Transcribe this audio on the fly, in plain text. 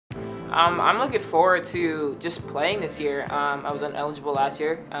I'm looking forward to just playing this year. I was ineligible last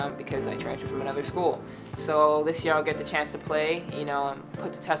year because I transferred from another school. So this year I'll get the chance to play, and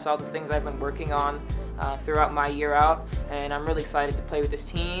put to test all the things I've been working on throughout my year out. And I'm really excited to play with this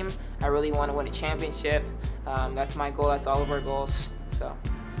team. I really want to win a championship. That's my goal. That's all of our goals. So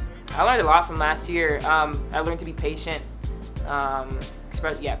I learned a lot from last year. I learned to be patient.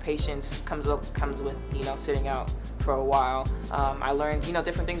 Especially, patience comes with sitting out for a while. I learned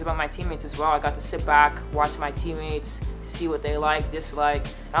different things about my teammates as well. I got to sit back, watch my teammates, see what they like, dislike.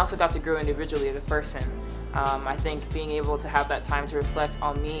 I also got to grow individually as a person. I think being able to have that time to reflect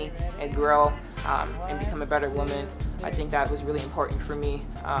on me and grow and become a better woman, I think that was really important for me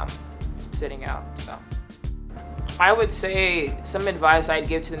sitting out. So I would say some advice I'd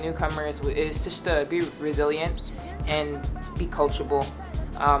give to the newcomers is just to be resilient and be coachable.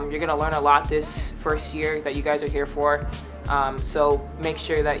 You're going to learn a lot this first year that you guys are here for, so make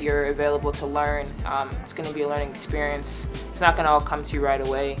sure that you're available to learn. It's going to be a learning experience. It's not going to all come to you right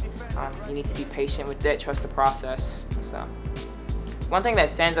away. You need to be patient with it, trust the process. So one thing that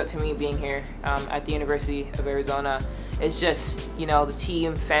stands out to me being here at the University of Arizona is just the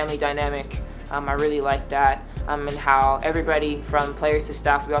team family dynamic. I really like that, and how everybody from players to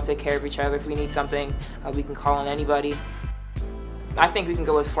staff, we all take care of each other. If we need something, we can call on anybody. I think we can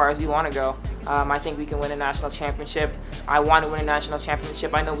go as far as we want to go. I think we can win a national championship. I want to win a national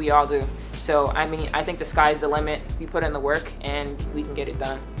championship. I know we all do. So, I think the sky's the limit. We put in the work and we can get it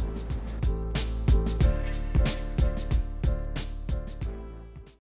done.